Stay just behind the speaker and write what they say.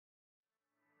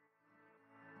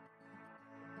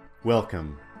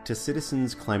Welcome to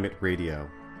Citizens Climate Radio.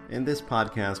 In this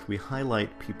podcast, we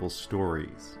highlight people's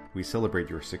stories, we celebrate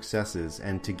your successes,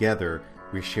 and together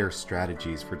we share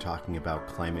strategies for talking about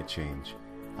climate change.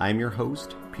 I'm your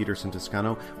host, Peterson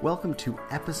Toscano. Welcome to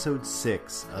Episode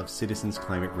 6 of Citizens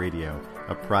Climate Radio,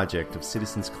 a project of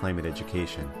Citizens Climate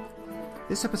Education.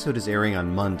 This episode is airing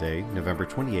on Monday, November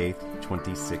 28th,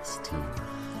 2016.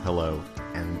 Hello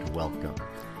and welcome.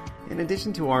 In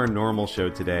addition to our normal show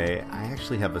today, I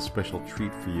actually have a special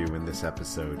treat for you in this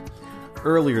episode.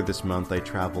 Earlier this month, I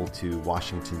traveled to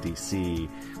Washington, D.C.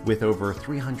 with over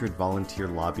 300 volunteer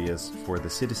lobbyists for the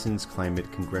Citizens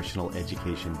Climate Congressional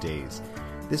Education Days.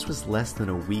 This was less than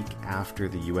a week after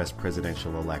the U.S.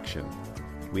 presidential election.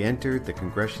 We entered the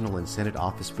Congressional and Senate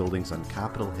office buildings on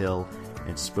Capitol Hill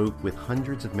and spoke with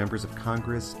hundreds of members of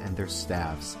Congress and their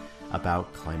staffs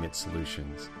about climate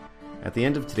solutions. At the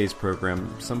end of today's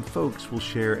program, some folks will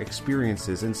share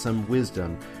experiences and some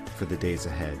wisdom for the days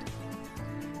ahead.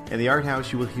 In the Art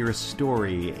House, you will hear a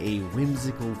story, a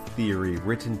whimsical theory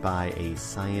written by a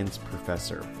science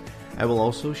professor. I will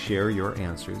also share your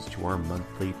answers to our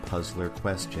monthly puzzler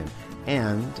question,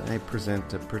 and I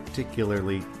present a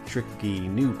particularly tricky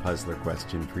new puzzler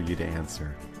question for you to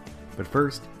answer. But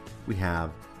first, we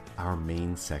have our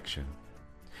main section.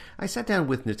 I sat down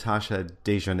with Natasha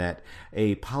DeJarnett,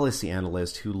 a policy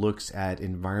analyst who looks at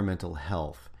environmental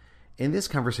health. In this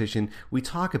conversation, we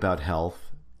talk about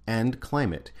health and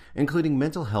climate, including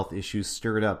mental health issues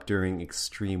stirred up during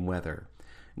extreme weather.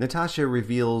 Natasha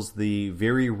reveals the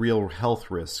very real health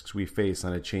risks we face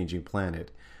on a changing planet.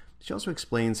 She also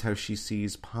explains how she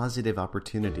sees positive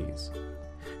opportunities.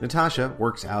 Natasha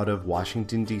works out of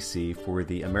Washington, D.C. for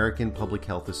the American Public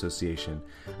Health Association.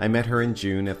 I met her in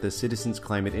June at the Citizens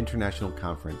Climate International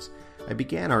Conference. I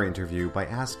began our interview by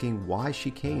asking why she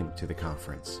came to the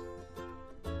conference.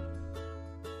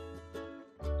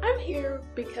 I'm here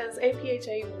because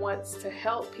APHA wants to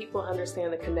help people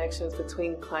understand the connections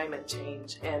between climate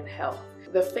change and health.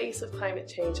 The face of climate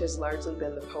change has largely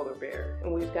been the polar bear,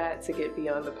 and we've got to get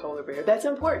beyond the polar bear. That's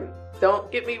important.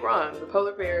 Don't get me wrong. The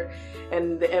polar bear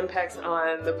and the impacts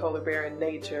on the polar bear in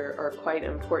nature are quite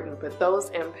important, but those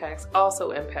impacts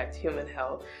also impact human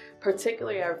health,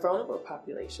 particularly our vulnerable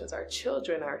populations, our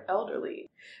children, our elderly.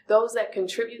 Those that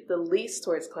contribute the least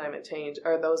towards climate change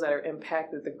are those that are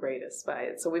impacted the greatest by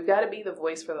it. So we've got to be the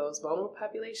voice for those vulnerable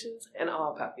populations and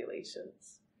all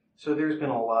populations. So there's been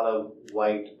a lot of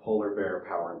white polar bear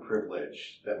power and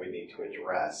privilege that we need to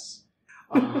address.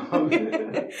 So,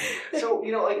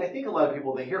 I think a lot of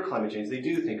people, they hear climate change, they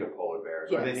do think of polar bears,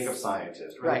 yes. Or they think of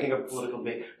scientists, or right. They think of political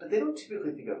debate, but they don't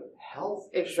typically think of health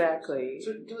Exactly.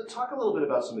 issues. So talk a little bit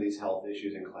about some of these health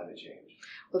issues in climate change.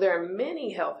 Well, there are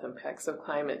many health impacts of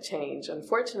climate change.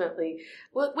 Unfortunately,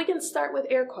 we can start with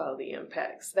air quality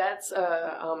impacts. That's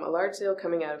a large deal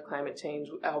coming out of climate change.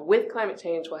 With climate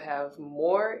change, we'll have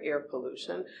more air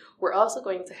pollution. We're also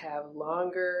going to have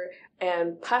longer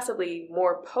and possibly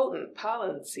more potent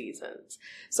pollen seasons.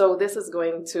 So this is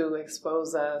going to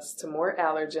expose us to more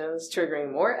allergens,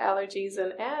 triggering more allergies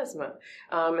and asthma.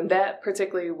 And that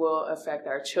particularly will affect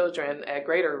our children at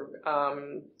greater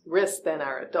risk than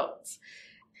our adults.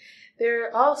 There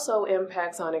are also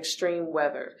impacts on extreme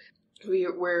weather.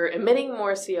 We're emitting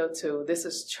more CO2. This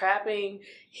is trapping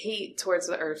heat towards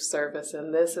the Earth's surface,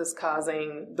 and this is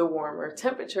causing the warmer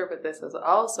temperature, but this is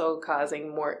also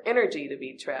causing more energy to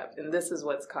be trapped, and this is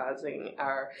what's causing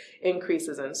our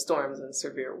increases in storms and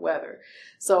severe weather.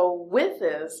 So with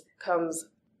this comes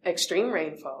extreme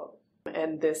rainfall,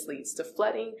 and this leads to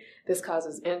flooding. This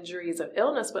causes injuries and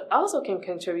illness, but also can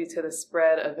contribute to the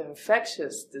spread of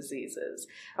infectious diseases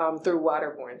through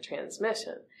waterborne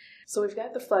transmission. So we've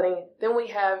got the flooding, then we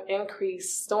have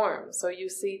increased storms. So you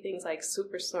see things like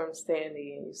Superstorm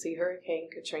Sandy, and you see Hurricane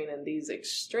Katrina, and these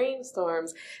extreme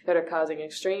storms that are causing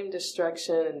extreme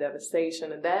destruction and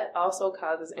devastation, and that also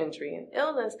causes injury and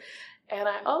illness. And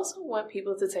I also want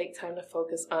people to take time to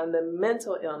focus on the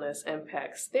mental illness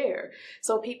impacts there.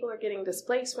 So people are getting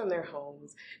displaced from their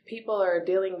homes. People are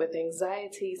dealing with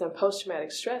anxieties and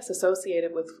post-traumatic stress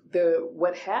associated with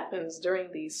what happens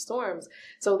during these storms.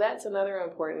 So that's another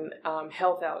important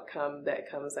health outcome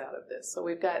that comes out of this. So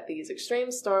we've got these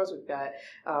extreme storms. We've got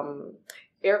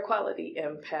air quality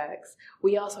impacts.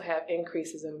 We also have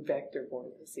increases in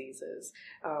vector-borne diseases.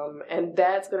 And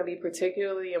that's going to be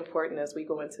particularly important as we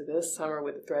go into this summer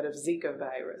with the threat of Zika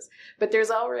virus. But there's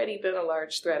already been a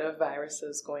large threat of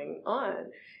viruses going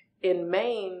on. In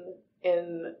Maine,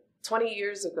 20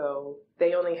 years ago,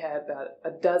 they only had about a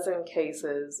dozen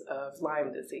cases of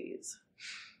Lyme disease.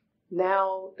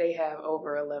 Now they have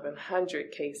over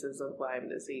 1,100 cases of Lyme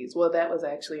disease. Well, that was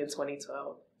actually in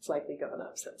 2012. It's likely gone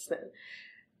up since then.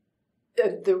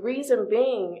 The reason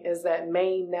being is that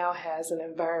Maine now has an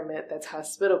environment that's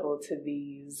hospitable to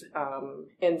these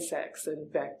insects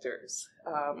and vectors,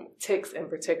 ticks in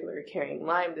particular carrying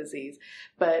Lyme disease,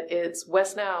 but it's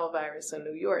West Nile virus in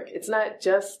New York. It's not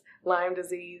just Lyme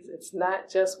disease, it's not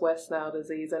just West Nile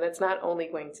disease, and it's not only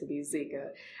going to be Zika.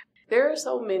 There are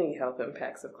so many health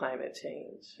impacts of climate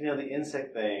change. You know, the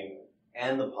insect thing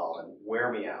and the pollen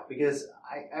wear me out because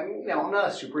I'm not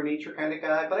a super nature kind of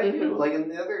guy, but I do. Like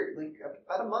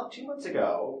about 2 months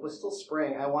ago, it was still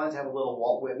spring. I wanted to have a little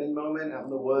Walt Whitman moment out in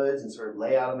the woods and sort of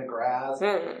lay out in the grass.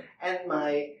 And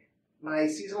my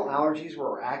seasonal allergies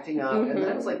were acting up, and then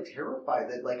I was like terrified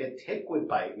that like a tick would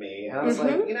bite me, and I was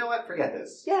like, you know what, forget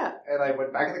this. Yeah. And I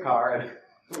went back in the car and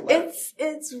it's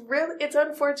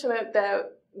unfortunate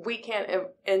that we can't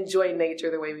enjoy nature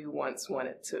the way we once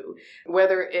wanted to.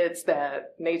 Whether it's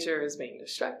that nature is being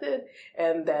destructed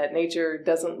and that nature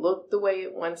doesn't look the way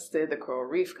it once did, the coral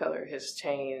reef color has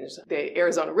changed, the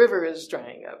Arizona River is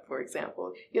drying up, for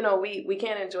example. You know, we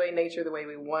can't enjoy nature the way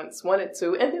we once wanted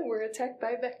to, and then we're attacked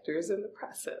by vectors in the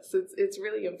process. It's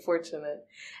really unfortunate.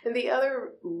 And the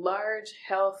other large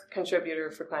health contributor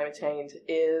for climate change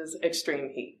is extreme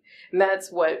heat. And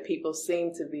that's what people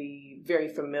seem to be very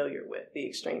familiar with, the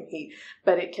extreme heat.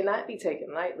 But it cannot be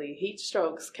taken lightly. Heat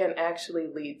strokes can actually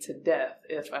lead to death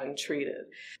if untreated.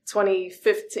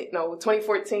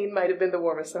 2014 might have been the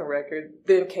warmest on record.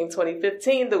 Then came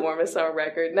 2015, the warmest on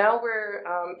record. Now we're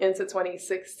into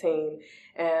 2016,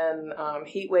 and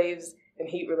heat waves and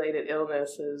heat-related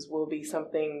illnesses will be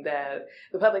something that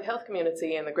the public health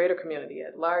community and the greater community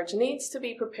at large needs to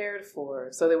be prepared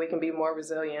for so that we can be more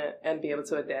resilient and be able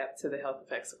to adapt to the health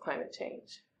effects of climate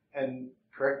change. And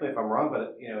correct me if I'm wrong,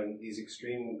 but in these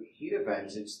extreme heat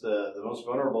events, it's the most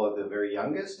vulnerable at the very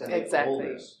youngest and the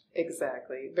oldest.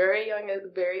 Exactly. Very young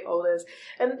and very oldest.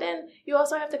 And then you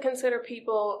also have to consider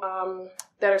people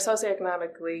that are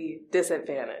socioeconomically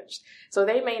disadvantaged. So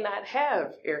they may not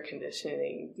have air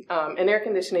conditioning. And air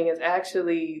conditioning is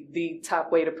actually the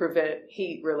top way to prevent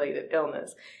heat-related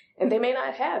illness. And they may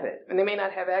not have it, and they may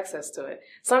not have access to it.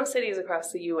 Some cities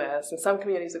across the U.S. and some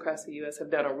communities across the U.S.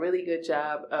 have done a really good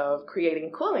job of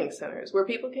creating cooling centers where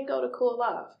people can go to cool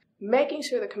off. Making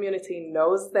sure the community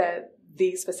knows that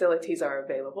these facilities are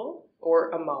available, or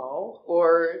a mall,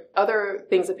 or other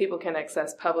things that people can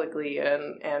access publicly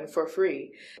and for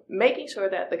free. Making sure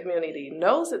that the community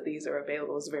knows that these are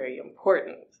available is very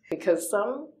important, because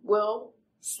some will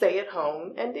stay at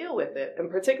home and deal with it,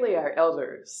 and particularly our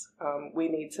elders. We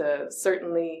need to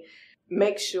certainly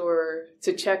make sure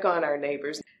to check on our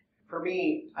neighbors. For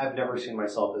me, I've never seen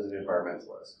myself as an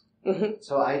environmentalist.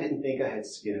 So I didn't think I had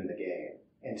skin in the game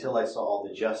until I saw all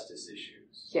the justice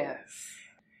issues. Yes.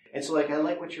 And so, I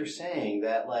like what you're saying,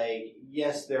 that,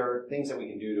 yes, there are things that we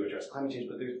can do to address climate change,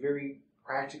 but there's very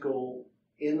practical,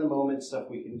 in-the-moment stuff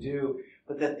we can do,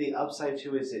 but that the upside,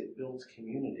 too, is it builds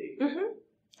community.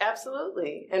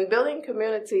 Absolutely. And building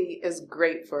community is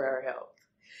great for our health,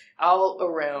 all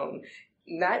around.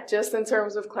 Not just in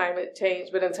terms of climate change,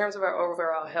 but in terms of our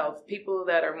overall health. People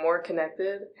that are more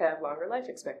connected have longer life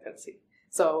expectancy.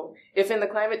 So if in the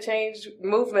climate change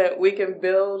movement we can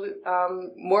build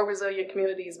more resilient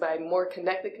communities by more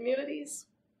connected communities,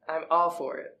 I'm all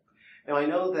for it. Now, I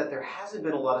know that there hasn't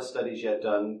been a lot of studies yet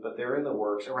done, but they're in the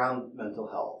works around mental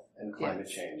health and climate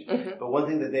change. But one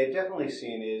thing that they've definitely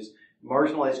seen is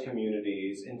marginalized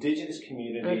communities, indigenous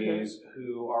communities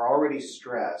who are already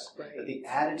stressed, but the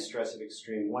added stress of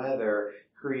extreme weather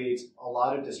creates a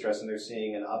lot of distress, and they're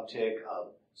seeing an uptick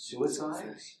of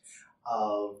suicides,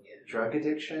 of drug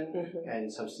addiction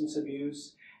and substance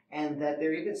abuse, and that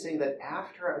they're even saying that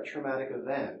after a traumatic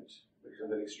event,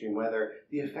 because of extreme weather,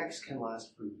 the effects can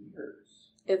last for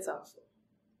years. It's awful.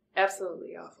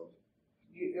 Absolutely awful.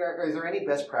 Is there any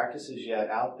best practices yet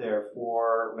out there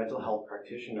for mental health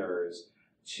practitioners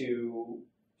to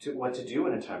what to do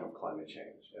in a time of climate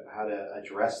change, of how to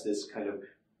address this kind of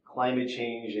climate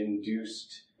change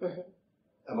induced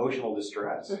emotional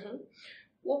distress?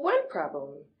 Well, one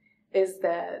problem is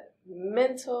that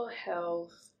mental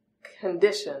health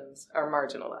conditions are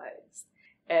marginalized.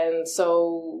 And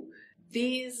so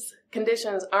these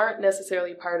conditions aren't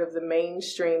necessarily part of the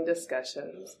mainstream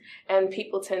discussions, and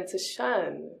people tend to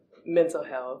shun mental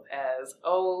health as,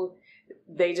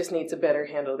 they just need to better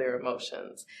handle their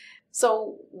emotions.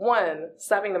 So one,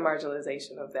 stopping the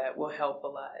marginalization of that will help a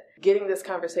lot. Getting this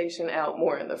conversation out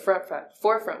more in the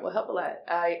forefront will help a lot.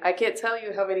 I can't tell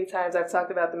you how many times I've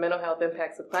talked about the mental health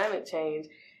impacts of climate change,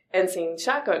 and seeing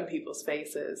shock on people's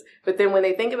faces. But then when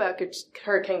they think about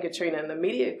Hurricane Katrina and the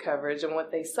media coverage and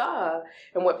what they saw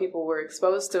and what people were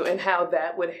exposed to and how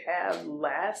that would have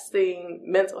lasting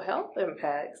mental health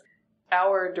impacts,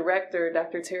 our director,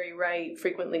 Dr. Terry Wright,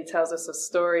 frequently tells us a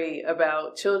story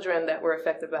about children that were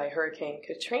affected by Hurricane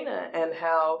Katrina and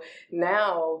how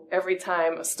now every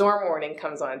time a storm warning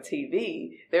comes on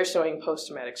TV, they're showing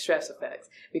post-traumatic stress effects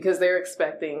because they're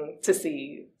expecting to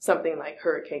see something like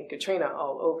Hurricane Katrina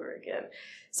all over again.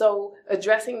 So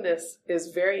addressing this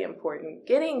is very important.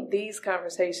 Getting these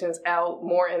conversations out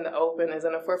more in the open is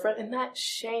in the forefront and not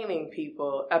shaming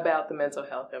people about the mental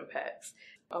health impacts.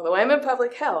 Although I'm in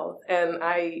public health and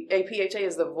APHA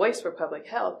is the voice for public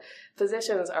health,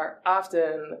 physicians are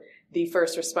often the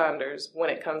first responders when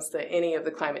it comes to any of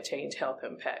the climate change health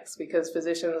impacts because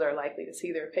physicians are likely to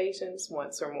see their patients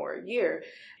once or more a year.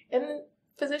 And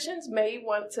physicians may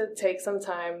want to take some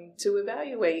time to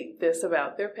evaluate this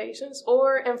about their patients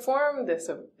or inform this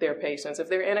of their patients. If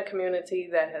they're in a community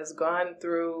that has gone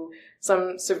through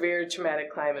some severe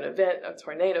traumatic climate event, a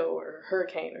tornado or a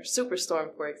hurricane or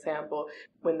superstorm, for example,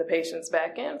 when the patient's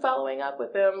back in, following up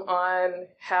with them on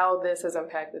how this has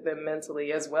impacted them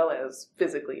mentally as well as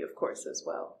physically, of course, as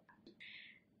well.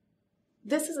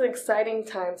 This is an exciting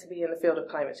time to be in the field of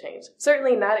climate change.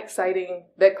 Certainly not exciting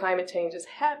that climate change is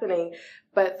happening,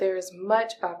 but there's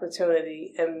much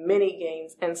opportunity and many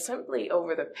gains. And simply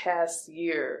over the past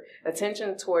year,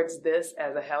 attention towards this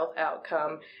as a health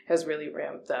outcome has really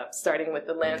ramped up, starting with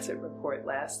the Lancet report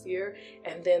last year.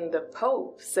 And then the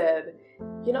Pope said,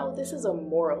 this is a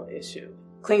moral issue.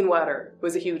 Clean water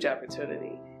was a huge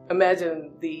opportunity.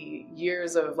 Imagine the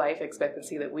years of life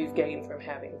expectancy that we've gained from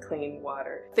having clean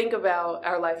water. Think about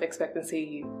our life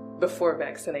expectancy before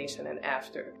vaccination and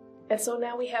after. And so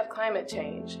now we have climate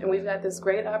change, and we've got this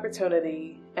great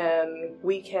opportunity, and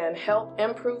we can help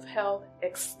improve health,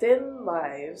 extend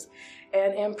lives,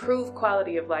 and improve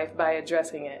quality of life by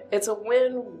addressing it. It's a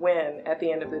win-win at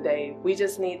the end of the day. We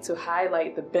just need to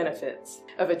highlight the benefits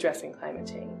of addressing climate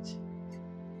change.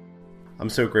 I'm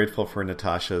so grateful for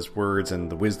Natasha's words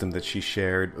and the wisdom that she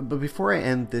shared. But before I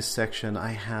end this section,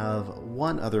 I have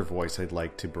one other voice I'd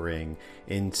like to bring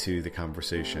into the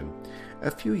conversation. A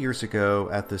few years ago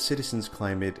at the Citizens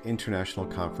Climate International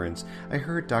Conference, I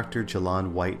heard Dr.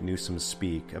 Jalonne White-Newsome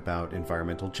speak about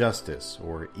environmental justice,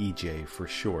 or EJ for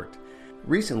short.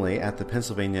 Recently, at the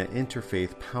Pennsylvania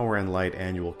Interfaith Power and Light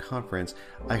Annual Conference,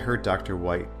 I heard Dr.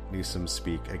 White-Newsome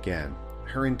speak again.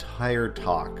 Her entire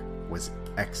talk was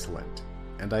excellent,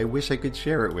 and I wish I could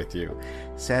share it with you.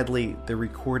 Sadly, the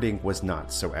recording was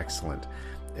not so excellent.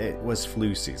 It was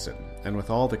flu season, and with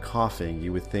all the coughing,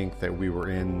 you would think that we were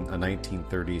in a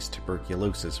 1930s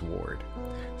tuberculosis ward.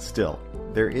 Still,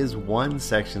 there is one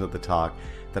section of the talk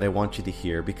that I want you to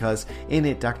hear because in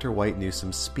it, Dr.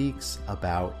 White-Newsome speaks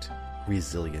about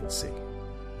resiliency.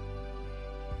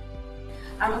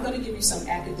 I'm going to give you some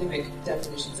academic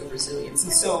definitions of resilience.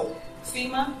 And so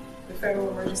FEMA, the Federal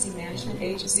Emergency Management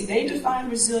Agency, they define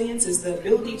resilience as the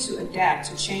ability to adapt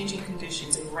to changing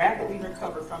conditions and rapidly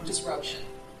recover from disruption.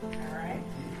 All right.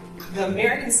 The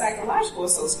American Psychological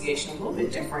Association, a little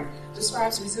bit different,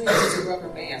 describes resilience as a rubber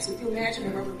band. So if you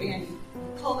imagine a rubber band, you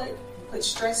pull it, you put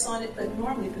stress on it, but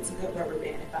normally if it's a good rubber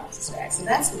band, it bounces back. So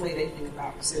that's the way they think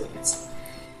about resilience.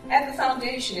 At the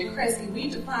foundation, at Kresge, we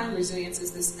define resilience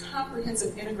as this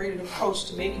comprehensive integrated approach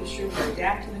to making sure we're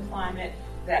adapting to climate,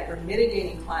 that we're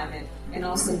mitigating climate, and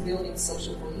also building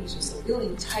social cohesion. So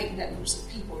building tight networks of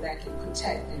people that can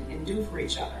protect and do for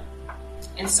each other.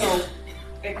 And so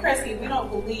at Kresge, we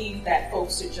don't believe that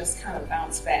folks should just kind of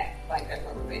bounce back like that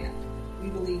rubber band. We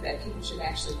believe that people should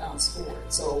actually bounce forward.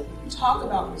 So when we talk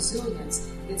about resilience,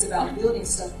 it's about building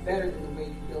stuff better than the way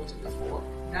you built it before,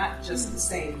 not just the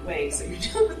same way. So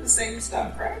you're doing the same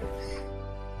stuff, right?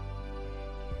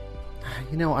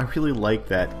 I really like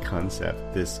that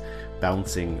concept, this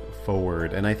bouncing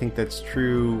forward. And I think that's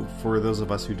true for those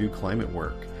of us who do climate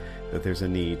work, that there's a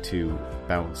need to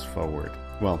bounce forward.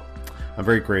 Well, I'm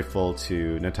very grateful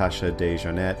to Natasha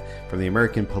DeJarnett from the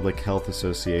American Public Health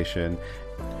Association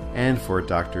and for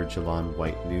Dr. Jalonne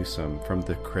White-Newsome from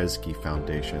the Kresge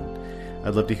Foundation.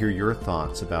 I'd love to hear your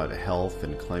thoughts about health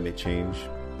and climate change.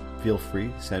 Feel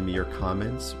free, send me your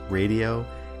comments,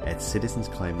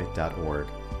 radio@citizensclimate.org.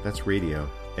 That's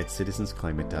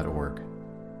radio@citizensclimate.org.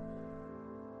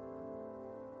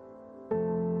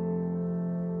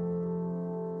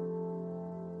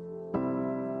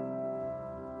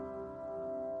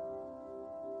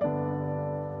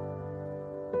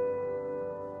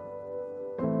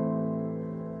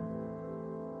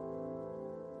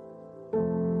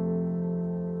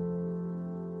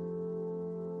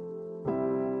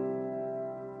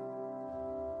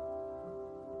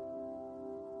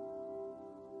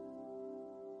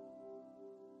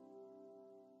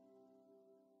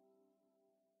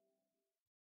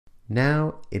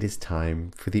 Now it is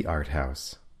time for the Art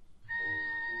House.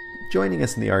 Joining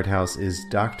us in the Art House is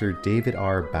Dr. David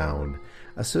R. Bowne,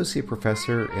 Associate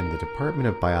Professor in the Department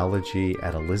of Biology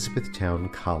at Elizabethtown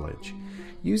College.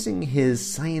 Using his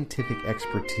scientific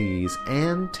expertise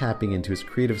and tapping into his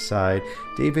creative side,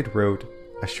 David wrote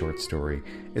a short story.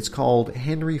 It's called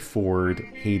Henry Ford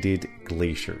Hated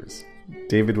Glaciers.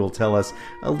 David will tell us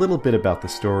a little bit about the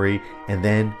story and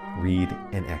then read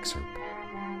an excerpt.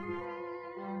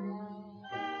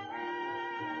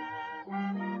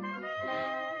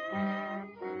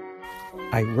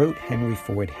 I wrote Henry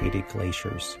Ford Hated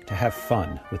Glaciers to have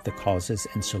fun with the causes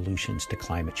and solutions to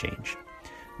climate change.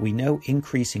 We know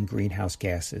increasing greenhouse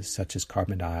gases, such as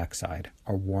carbon dioxide,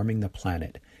 are warming the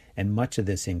planet, and much of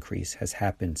this increase has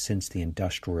happened since the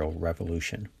Industrial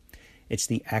Revolution. It's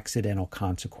the accidental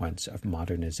consequence of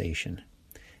modernization.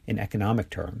 In economic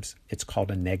terms, it's called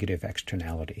a negative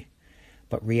externality.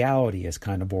 But reality is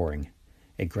kind of boring.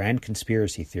 A grand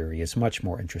conspiracy theory is much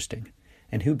more interesting.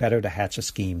 And who better to hatch a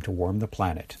scheme to warm the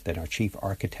planet than our chief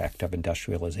architect of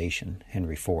industrialization,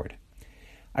 Henry Ford?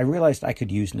 I realized I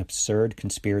could use an absurd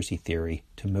conspiracy theory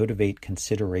to motivate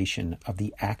consideration of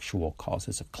the actual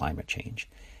causes of climate change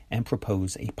and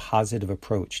propose a positive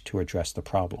approach to address the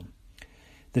problem.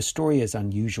 The story is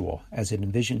unusual as it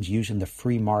envisions using the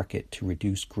free market to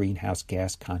reduce greenhouse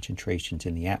gas concentrations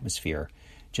in the atmosphere,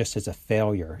 just as a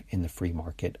failure in the free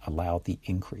market allowed the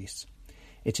increase.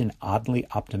 It's an oddly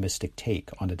optimistic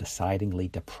take on a decidedly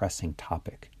depressing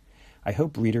topic. I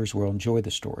hope readers will enjoy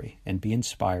the story and be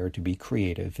inspired to be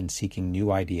creative in seeking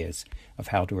new ideas of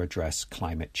how to address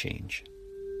climate change.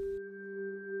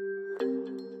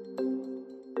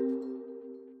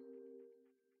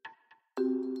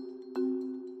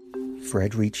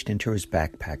 Fred reached into his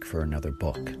backpack for another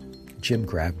book. Jim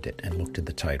grabbed it and looked at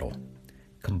the title.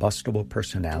 Combustible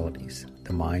Personalities,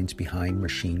 The Minds Behind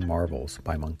Machine Marvels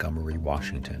by Montgomery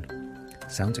Washington.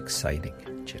 Sounds exciting,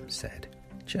 Jim said.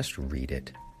 Just read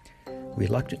it.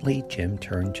 Reluctantly, Jim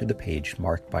turned to the page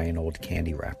marked by an old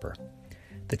candy wrapper.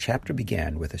 The chapter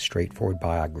began with a straightforward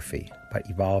biography, but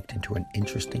evolved into an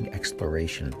interesting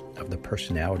exploration of the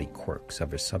personality quirks of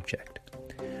his subject.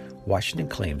 Washington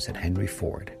claims that Henry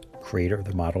Ford, creator of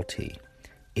the Model T,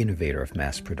 innovator of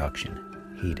mass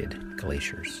production, hated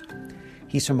glaciers.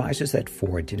 He surmises that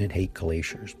Ford didn't hate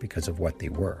glaciers because of what they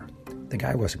were. The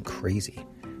guy wasn't crazy.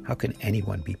 How can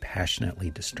anyone be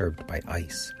passionately disturbed by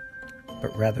ice?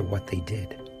 But rather what they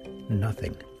did.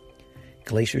 Nothing.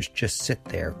 Glaciers just sit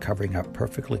there covering up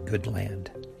perfectly good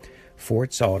land.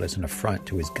 Ford saw it as an affront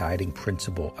to his guiding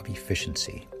principle of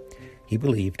efficiency. He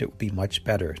believed it would be much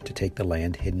better to take the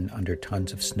land hidden under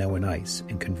tons of snow and ice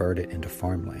and convert it into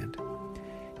farmland.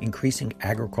 Increasing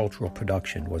agricultural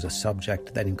production was a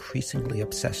subject that increasingly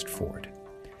obsessed Ford.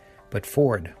 But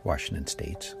Ford, Washington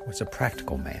states, was a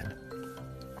practical man.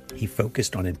 He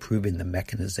focused on improving the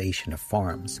mechanization of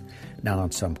farms, not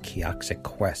on some quixotic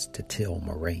quest to till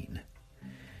moraine.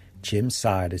 Jim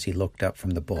sighed as he looked up from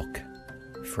the book.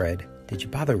 Fred, did you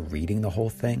bother reading the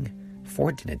whole thing?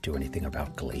 Ford didn't do anything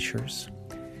about glaciers.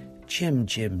 Jim.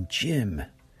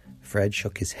 Fred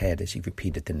shook his head as he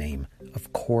repeated the name.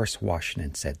 Of course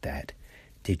Washington said that.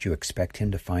 Did you expect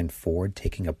him to find Ford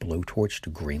taking a blowtorch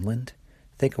to Greenland?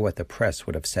 Think of what the press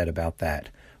would have said about that.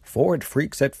 Ford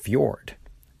freaks at fjord.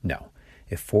 No,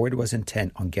 if Ford was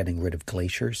intent on getting rid of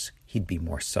glaciers, he'd be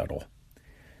more subtle.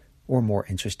 Or more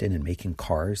interested in making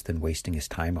cars than wasting his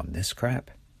time on this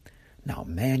crap? No,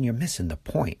 man, you're missing the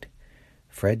point.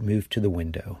 Fred moved to the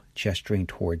window, gesturing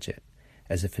towards it,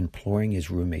 as if imploring his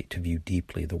roommate to view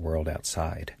deeply the world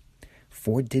outside.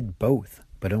 Ford did both,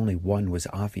 but only one was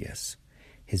obvious.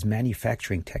 His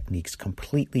manufacturing techniques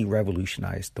completely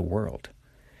revolutionized the world.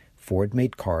 Ford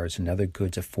made cars and other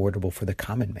goods affordable for the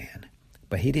common man,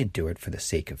 but he didn't do it for the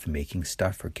sake of making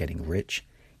stuff or getting rich.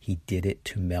 He did it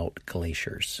to melt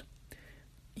glaciers.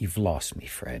 You've lost me,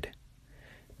 Fred.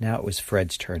 Now it was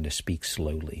Fred's turn to speak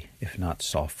slowly, if not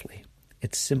softly.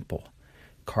 It's simple.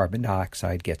 Carbon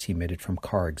dioxide gets emitted from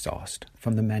car exhaust,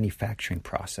 from the manufacturing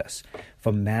process,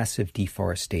 from massive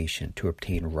deforestation to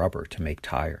obtain rubber to make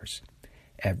tires.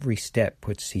 Every step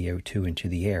puts CO2 into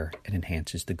the air and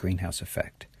enhances the greenhouse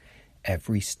effect.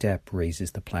 Every step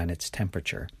raises the planet's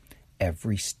temperature.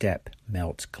 Every step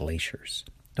melts glaciers.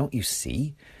 Don't you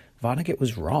see? Vonnegut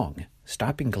was wrong.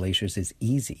 Stopping glaciers is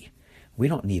easy. We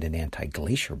don't need an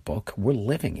anti-glacier book. We're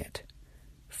living it.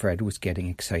 Fred was getting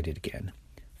excited again,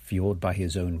 fueled by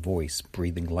his own voice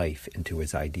breathing life into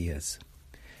his ideas.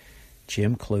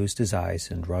 Jim closed his eyes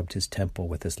and rubbed his temple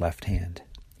with his left hand.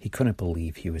 He couldn't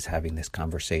believe he was having this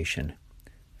conversation.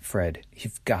 Fred,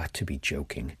 you've got to be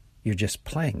joking. You're just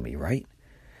playing me, right?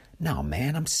 No,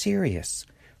 man, I'm serious.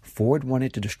 Ford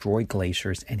wanted to destroy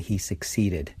glaciers, and he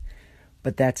succeeded.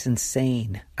 But that's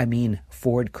insane. I mean,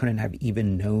 Ford couldn't have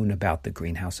even known about the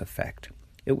greenhouse effect.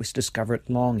 It was discovered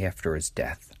long after his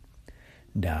death.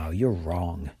 No, you're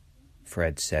wrong,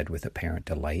 Fred said with apparent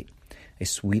delight. A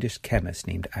Swedish chemist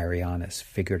named Arianus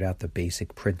figured out the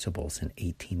basic principles in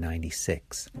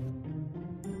 1896.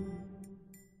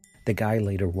 The guy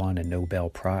later won a Nobel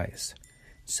Prize.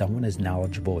 Someone as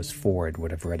knowledgeable as Ford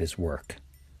would have read his work.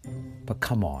 But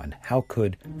come on, how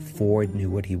could Ford knew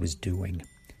what he was doing?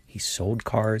 He sold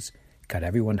cars, got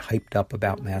everyone hyped up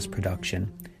about mass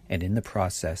production, and in the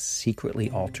process secretly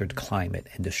altered climate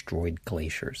and destroyed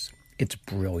glaciers. It's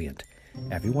brilliant.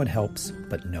 Everyone helps,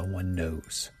 but no one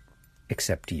knows.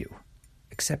 Except you.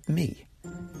 Except me,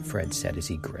 Fred said as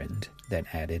he grinned, then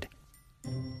added,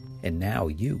 and now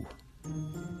you.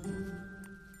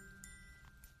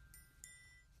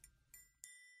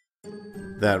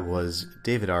 That was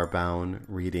David R. Bowne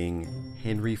reading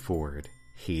Henry Ford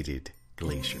Hated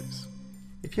Glaciers.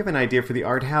 If you have an idea for the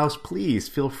Art House, please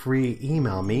feel free to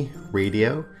email me,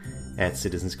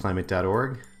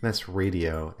 radio@citizensclimate.org. That's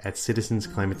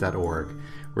radio@citizensclimate.org.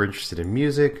 We're interested in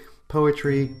music,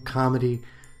 poetry, comedy,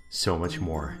 so much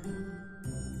more.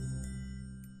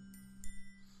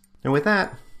 And with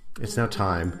that, it's now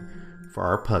time for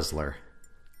our puzzler.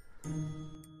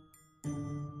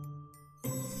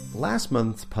 Last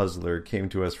month's puzzler came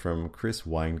to us from Chris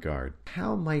Weingard.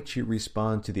 How might you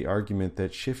respond to the argument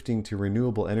that shifting to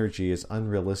renewable energy is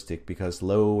unrealistic because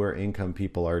lower income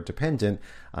people are dependent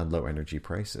on low energy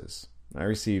prices? I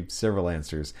received several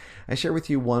answers. I share with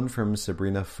you one from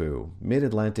Sabrina Fu,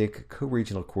 Mid-Atlantic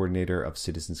Co-Regional Coordinator of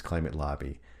Citizens Climate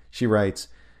Lobby. She writes,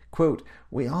 quote,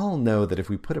 "We all know that if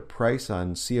we put a price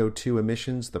on CO2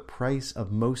 emissions, the price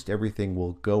of most everything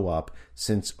will go up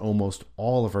since almost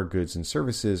all of our goods and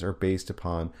services are based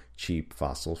upon cheap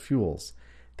fossil fuels.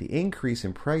 The increase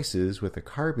in prices with a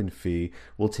carbon fee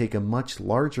will take a much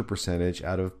larger percentage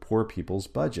out of poor people's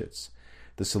budgets.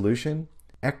 The solution?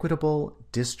 Equitable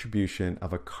distribution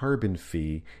of a carbon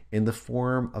fee in the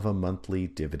form of a monthly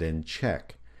dividend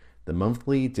check. The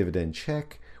monthly dividend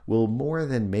check will more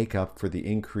than make up for the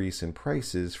increase in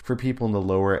prices for people in the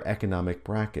lower economic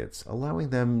brackets, allowing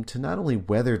them to not only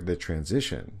weather the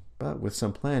transition, but with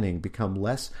some planning become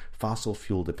less fossil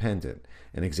fuel dependent.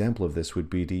 An example of this would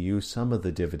be to use some of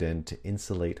the dividend to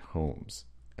insulate homes."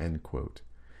 End quote.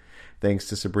 Thanks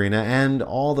to Sabrina and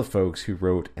all the folks who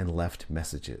wrote and left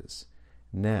messages.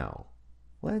 Now,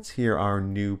 let's hear our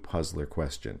new puzzler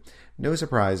question. No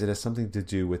surprise, it has something to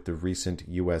do with the recent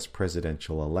U.S.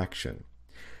 presidential election.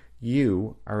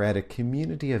 You are at a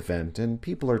community event and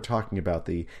people are talking about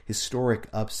the historic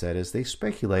upset as they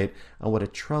speculate on what a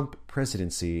Trump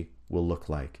presidency will look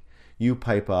like. You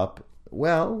pipe up,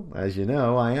 "Well, as you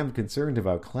know, I am concerned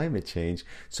about climate change,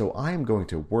 so I am going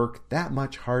to work that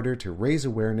much harder to raise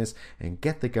awareness and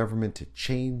get the government to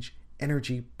change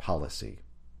energy policy."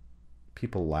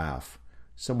 People laugh.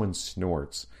 Someone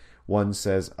snorts. One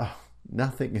says, "Oh,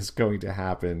 nothing is going to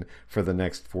happen for the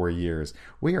next 4 years.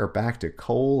 We are back to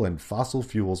coal and fossil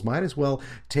fuels. Might as well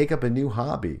take up a new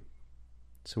hobby."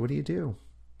 So what do?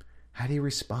 How do you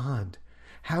respond?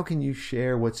 How can you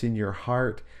share what's in your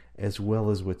heart as well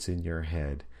as what's in your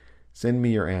head? Send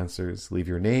me your answers. Leave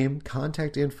your name,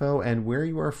 contact info, and where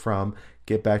you are from.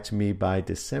 Get back to me by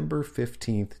December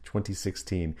 15th,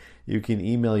 2016. You can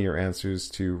email your answers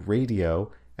to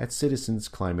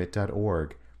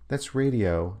radio@citizensclimate.org. That's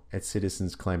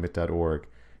radio@citizensclimate.org.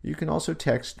 You can also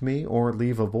text me or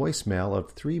leave a voicemail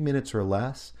of 3 minutes or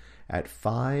less at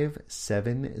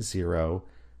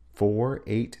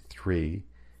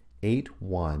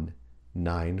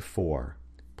 570-483-8194.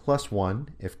 +1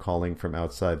 if calling from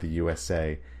outside the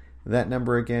USA. That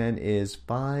number again is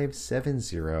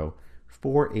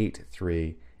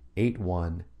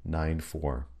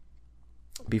 570-483-8194.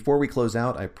 Before we close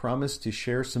out, I promise to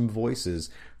share some voices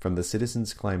from the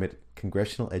Citizens Climate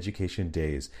Congressional Education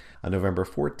Days. On November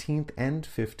 14th and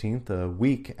 15th, a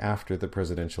week after the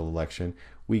presidential election,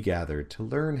 we gathered to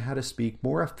learn how to speak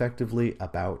more effectively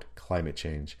about climate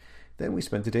change. Then we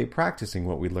spent a day practicing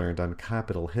what we learned on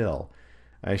Capitol Hill.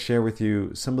 I share with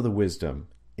you some of the wisdom,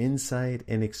 insight,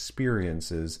 and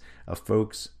experiences of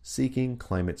folks seeking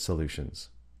climate solutions.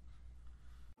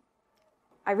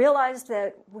 I realized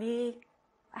that we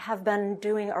have been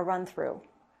doing a run-through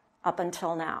up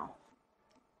until now.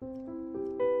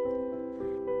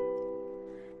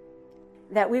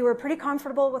 That we were pretty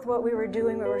comfortable with what we were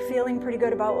doing. We were feeling pretty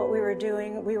good about what we were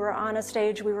doing. We were on a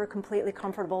stage we were completely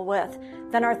comfortable with.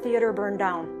 Then our theater burned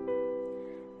down.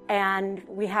 And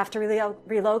we have to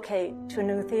relocate to a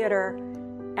new theater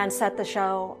and set the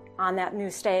show on that new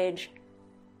stage,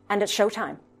 and it's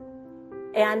showtime.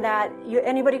 And that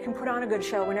anybody can put on a good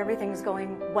show when everything's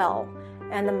going well.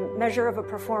 And the measure of a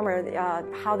performer,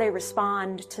 how they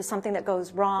respond to something that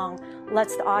goes wrong,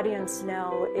 lets the audience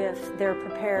know if they're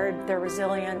prepared, they're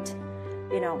resilient,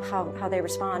 how they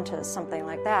respond to something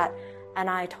like that. And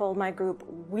I told my group,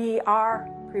 we are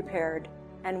prepared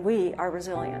and we are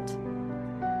resilient.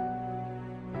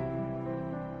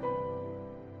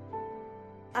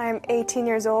 I'm 18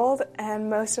 years old, and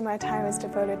most of my time is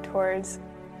devoted towards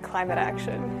climate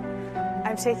action.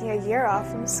 I'm taking a year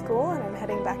off from school, and I'm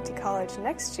heading back to college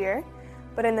next year.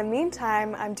 But in the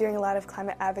meantime, I'm doing a lot of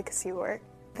climate advocacy work.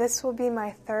 This will be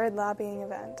my 3rd lobbying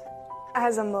event.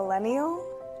 As a millennial,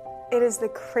 it is the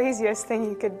craziest thing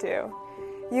you could do.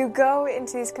 You go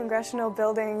into these congressional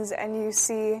buildings and you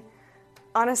see,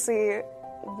 honestly,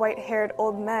 white-haired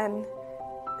old men.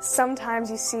 Sometimes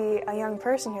you see a young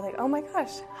person, you're like, oh my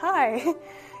gosh, hi,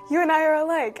 you and I are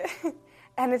alike.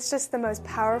 And it's just the most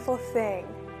powerful thing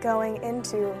going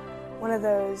into one of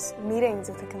those meetings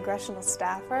with a congressional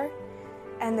staffer,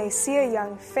 and they see a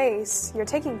young face. You're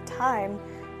taking time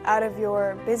out of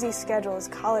your busy schedules,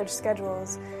 college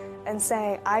schedules, and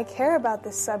saying, I care about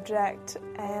this subject,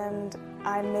 and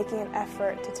I'm making an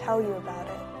effort to tell you about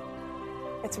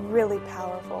it. It's really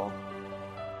powerful.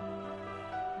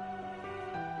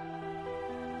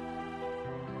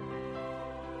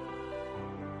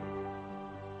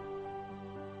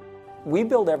 We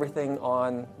build everything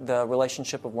on the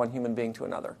relationship of one human being to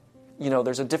another.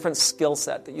 There's a different skill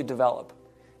set that you develop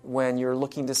when you're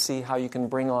looking to see how you can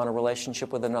bring on a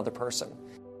relationship with another person.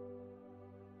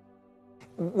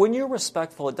 When you're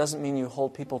respectful, it doesn't mean you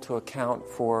hold people to account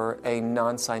for a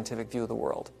non-scientific view of the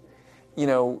world.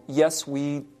 Yes,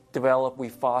 we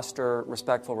foster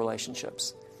respectful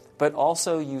relationships, but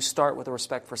also you start with a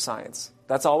respect for science.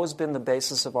 That's always been the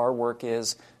basis of our work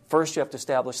is, first, you have to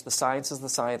establish the science is the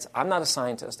science. I'm not a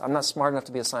scientist. I'm not smart enough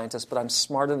to be a scientist, but I'm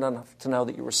smart enough to know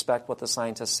that you respect what the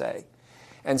scientists say.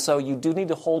 And so you do need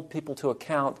to hold people to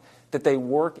account that they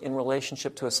work in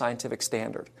relationship to a scientific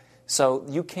standard. So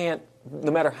you can't,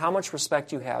 no matter how much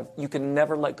respect you have, you can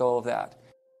never let go of that.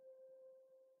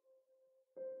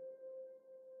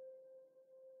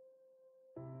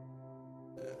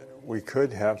 We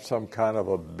could have some kind of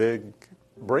a big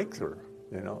breakthrough.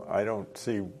 I don't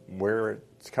see where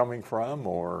it's coming from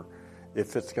or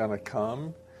if it's going to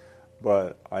come,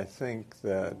 but I think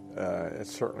that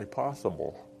it's certainly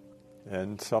possible.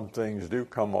 And some things do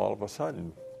come all of a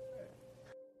sudden.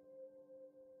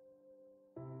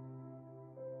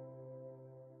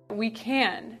 We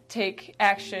can take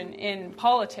action in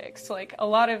politics. Like a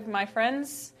lot of my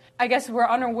friends, I guess we're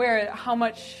unaware how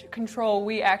much control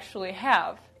we actually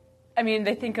have. I mean,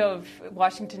 they think of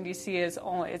Washington, D.C. as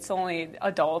only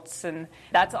adults, and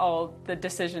that's all the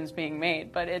decisions being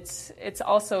made. But it's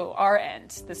also our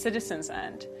end, the citizens'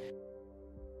 end.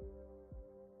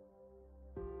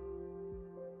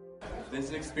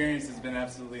 This experience has been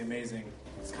absolutely amazing.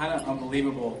 It's kind of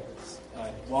unbelievable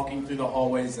walking through the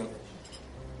hallways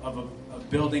of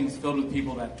buildings filled with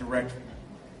people that direct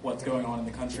what's going on in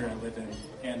the country I live in,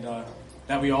 and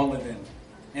that we all live in,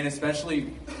 and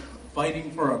especially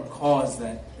fighting for a cause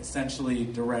that essentially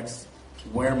directs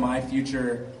where my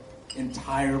future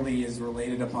entirely is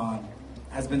related upon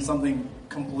has been something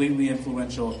completely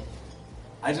influential.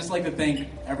 I just like to thank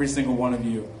every single one of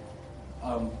you,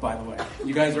 by the way.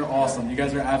 You guys are awesome. You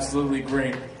guys are absolutely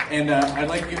great. And I'd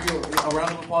like to give you a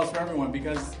round of applause for everyone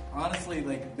because honestly,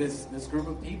 like this group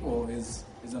of people is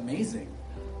amazing.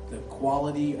 The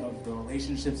quality of the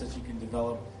relationships that you can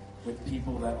develop with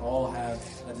people that all have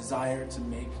a desire to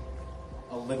make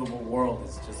a livable world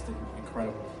is just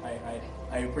incredible.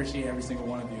 I appreciate every single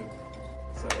one of you.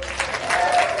 So.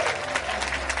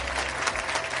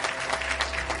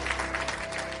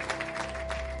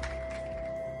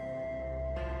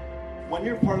 When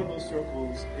you're part of those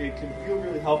circles, it can feel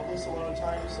really helpless a lot of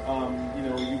times.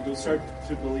 You start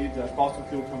to believe that fossil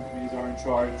fuel companies are in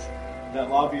charge, that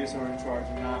lobbyists are in charge,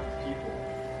 and not people.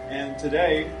 And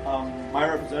today, my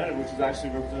representative, which is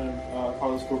actually Representative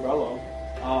Carlos Corbello,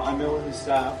 I met with his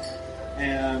staff,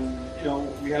 and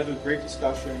we had a great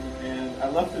discussion. And I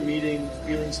left the meeting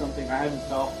feeling something I hadn't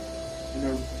felt in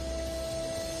a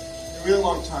really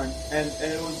long time. And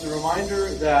it was a reminder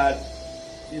that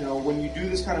when you do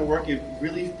this kind of work, it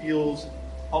really feels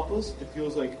helpless. It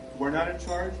feels like we're not in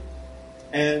charge.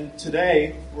 And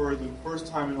today, for the first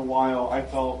time in a while, I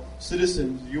felt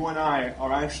citizens, you and I,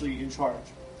 are actually in charge.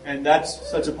 And that's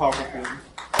such a powerful feeling.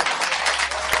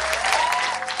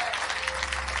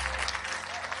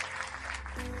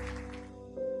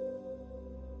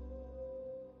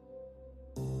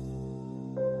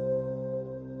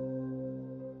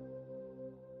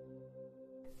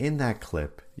 In that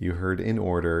clip, you heard in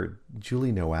order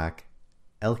Julie Nowak,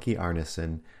 Elke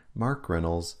Arneson, Mark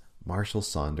Reynolds, Marshal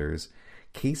Saunders,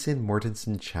 Kaysen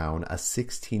Mortensen-Chown, a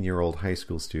 16-year-old high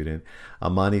school student,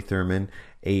 Amani Thurman,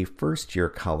 a first-year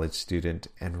college student,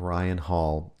 and Ryan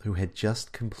Hall, who had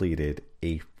just completed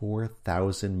a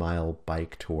 4,000-mile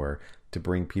bike tour to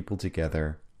bring people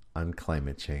together on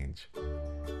climate change.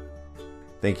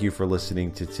 Thank you for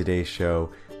listening to today's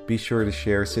show. Be sure to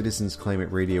share Citizens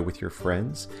Climate Radio with your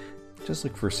friends. Just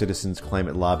look for Citizens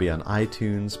Climate Lobby on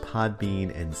iTunes,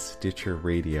 Podbean, and Stitcher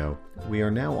Radio. We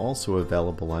are now also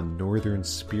available on Northern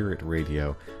Spirit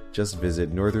Radio. Just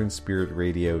visit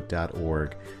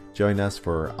northernspiritradio.org. Join us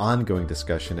for ongoing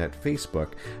discussion at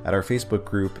Facebook at our Facebook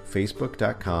group,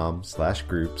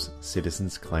 facebook.com/groups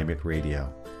Citizens Climate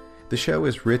Radio. The show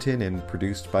is written and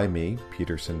produced by me,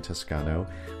 Peterson Toscano.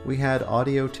 We had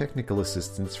audio technical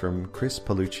assistance from Chris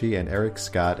Palucci and Eric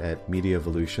Scott at Media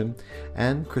Evolution,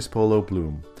 and Chris Polo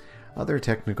Bloom. Other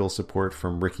technical support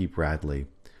from Ricky Bradley.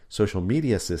 Social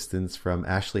media assistance from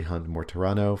Ashley Hunt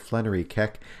Mortorano, Flannery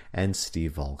Keck, and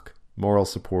Steve Volk. Moral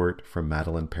support from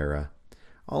Madeline Pera.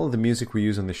 All of the music we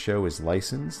use on the show is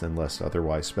licensed unless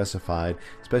otherwise specified.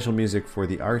 Special music for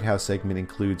the Art House segment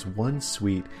includes one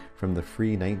suite from the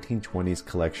free 1920s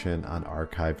collection on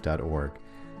archive.org.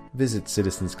 Visit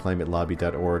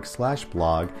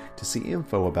citizensclimatelobby.org/blog to see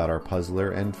info about our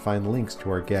puzzler and find links to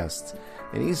our guests.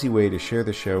 An easy way to share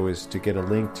the show is to get a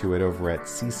link to it over at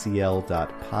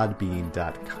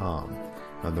ccl.podbean.com.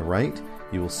 On the right,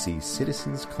 you will see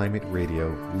Citizens Climate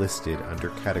Radio listed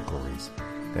under categories.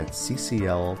 That's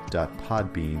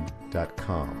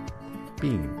ccl.podbean.com.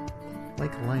 Bean,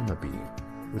 like lima bean,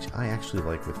 which I actually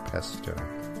like with pesto.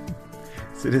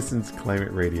 Citizens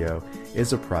Climate Radio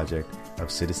is a project of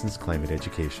Citizens Climate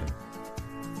Education.